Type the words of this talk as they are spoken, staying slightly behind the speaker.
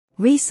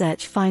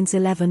research finds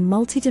 11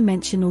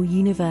 multidimensional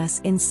universe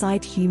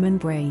inside human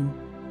brain.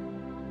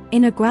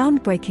 In a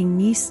groundbreaking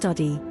new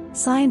study,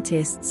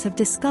 scientists have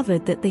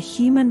discovered that the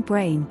human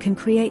brain can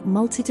create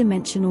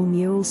multidimensional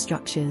neural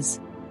structures.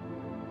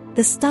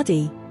 The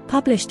study,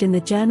 published in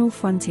the journal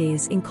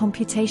Frontiers in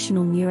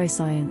Computational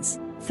Neuroscience,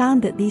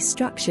 found that these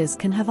structures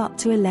can have up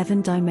to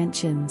 11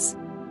 dimensions.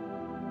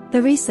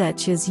 The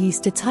researchers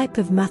used a type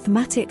of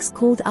mathematics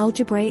called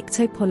algebraic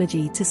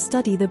topology to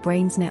study the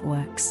brain's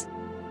networks.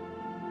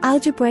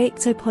 Algebraic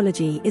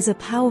topology is a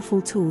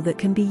powerful tool that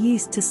can be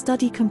used to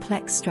study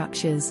complex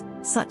structures,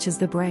 such as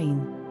the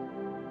brain.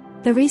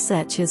 The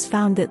researchers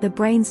found that the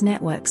brain's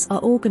networks are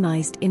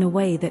organized in a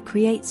way that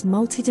creates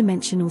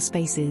multidimensional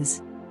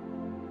spaces.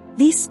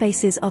 These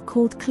spaces are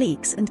called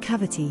cliques and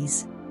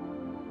cavities.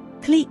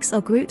 Cliques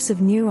are groups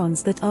of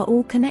neurons that are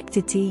all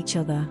connected to each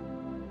other.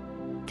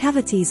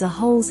 Cavities are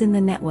holes in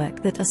the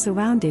network that are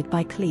surrounded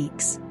by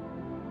cliques.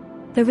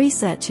 The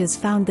researchers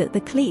found that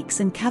the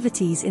cliques and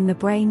cavities in the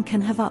brain can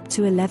have up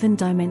to 11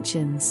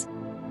 dimensions.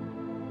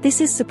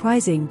 This is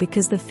surprising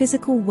because the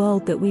physical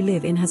world that we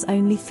live in has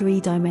only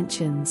 3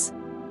 dimensions.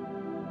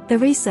 The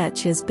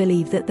researchers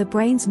believe that the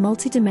brain's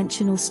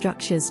multidimensional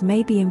structures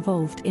may be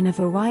involved in a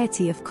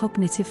variety of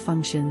cognitive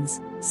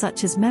functions,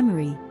 such as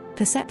memory,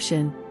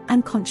 perception,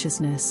 and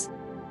consciousness.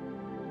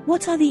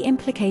 What are the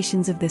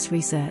implications of this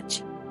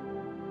research?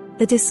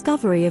 The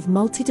discovery of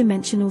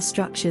multidimensional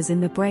structures in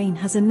the brain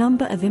has a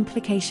number of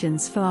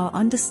implications for our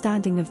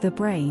understanding of the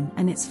brain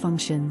and its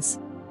functions.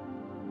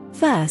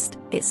 First,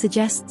 it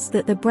suggests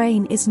that the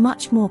brain is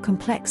much more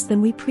complex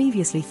than we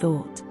previously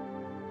thought.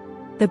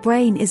 The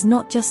brain is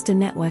not just a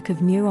network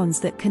of neurons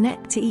that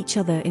connect to each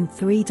other in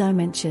 3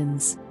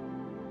 dimensions.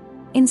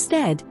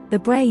 Instead, the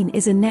brain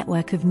is a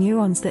network of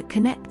neurons that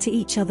connect to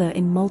each other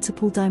in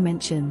multiple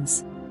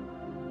dimensions.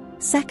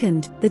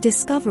 Second, the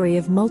discovery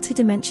of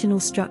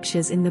multidimensional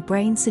structures in the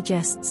brain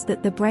suggests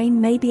that the brain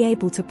may be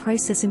able to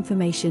process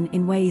information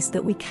in ways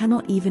that we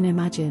cannot even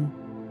imagine.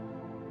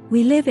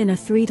 We live in a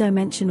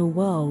 3-dimensional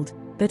world,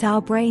 but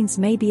our brains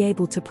may be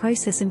able to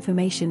process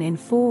information in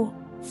 4,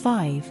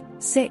 5,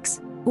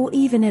 6, or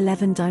even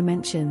 11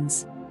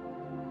 dimensions.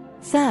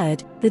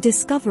 Third, the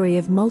discovery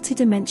of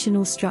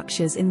multidimensional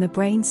structures in the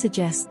brain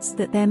suggests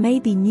that there may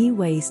be new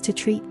ways to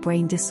treat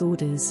brain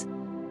disorders.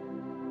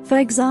 For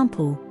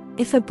example,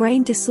 if a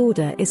brain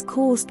disorder is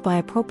caused by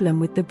a problem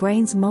with the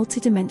brain's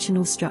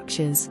multidimensional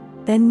structures,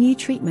 then new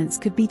treatments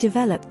could be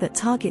developed that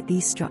target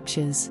these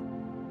structures.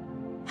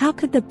 How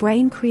could the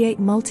brain create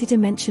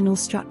multidimensional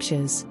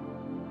structures?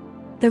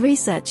 The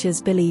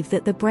researchers believe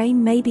that the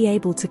brain may be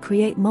able to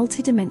create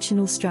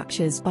multidimensional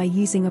structures by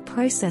using a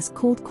process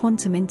called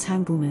quantum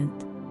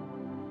entanglement.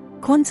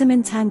 Quantum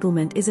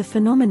entanglement is a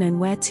phenomenon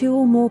where 2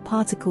 or more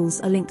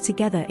particles are linked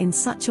together in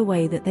such a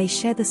way that they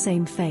share the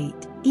same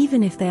fate,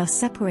 even if they are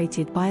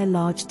separated by a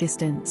large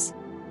distance.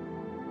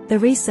 The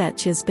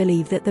researchers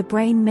believe that the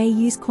brain may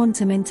use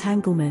quantum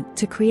entanglement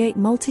to create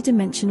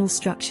multidimensional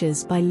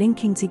structures by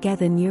linking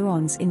together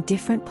neurons in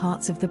different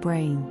parts of the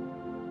brain.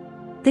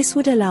 This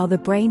would allow the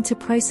brain to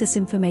process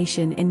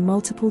information in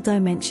multiple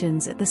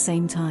dimensions at the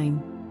same time.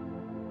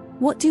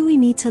 What do we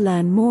need to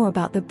learn more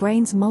about the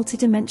brain's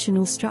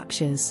multidimensional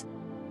structures?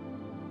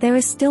 There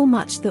is still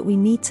much that we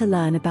need to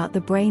learn about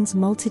the brain's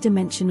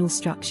multidimensional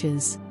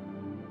structures.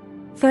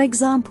 For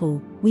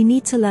example, we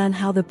need to learn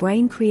how the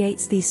brain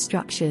creates these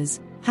structures,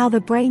 how the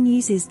brain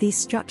uses these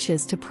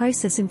structures to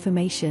process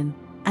information,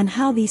 and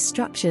how these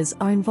structures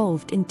are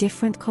involved in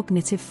different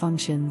cognitive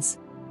functions.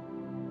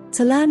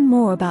 To learn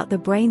more about the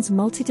brain's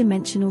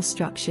multidimensional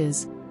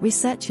structures,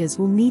 researchers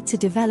will need to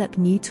develop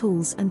new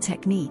tools and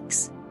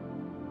techniques.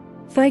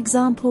 For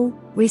example,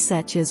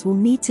 researchers will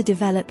need to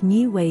develop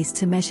new ways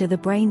to measure the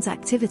brain's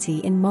activity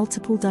in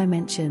multiple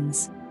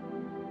dimensions.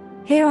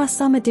 Here are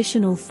some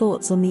additional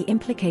thoughts on the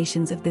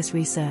implications of this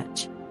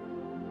research.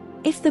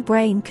 If the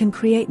brain can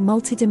create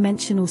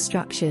multidimensional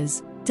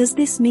structures, does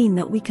this mean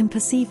that we can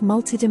perceive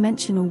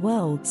multidimensional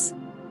worlds?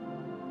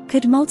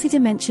 Could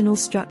multidimensional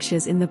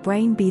structures in the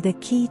brain be the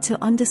key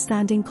to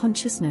understanding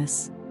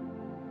consciousness?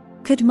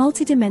 Could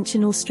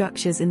multidimensional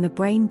structures in the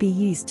brain be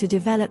used to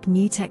develop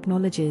new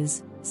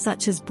technologies,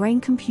 such as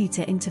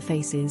brain-computer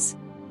interfaces?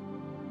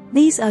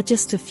 These are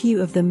just a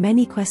few of the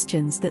many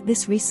questions that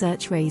this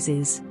research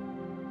raises.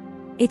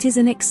 It is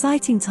an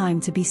exciting time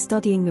to be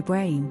studying the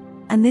brain,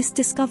 and this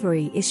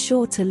discovery is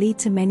sure to lead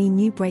to many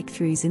new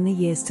breakthroughs in the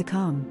years to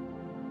come.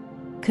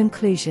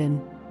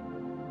 Conclusion.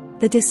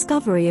 The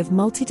discovery of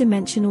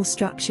multidimensional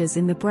structures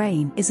in the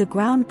brain is a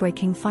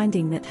groundbreaking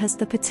finding that has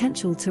the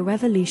potential to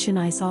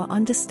revolutionize our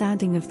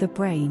understanding of the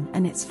brain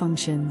and its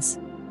functions.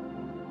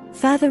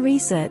 Further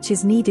research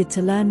is needed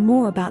to learn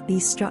more about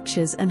these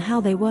structures and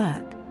how they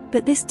work,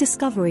 but this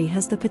discovery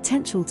has the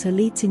potential to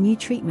lead to new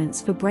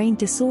treatments for brain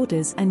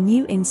disorders and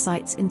new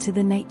insights into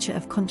the nature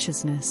of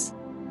consciousness.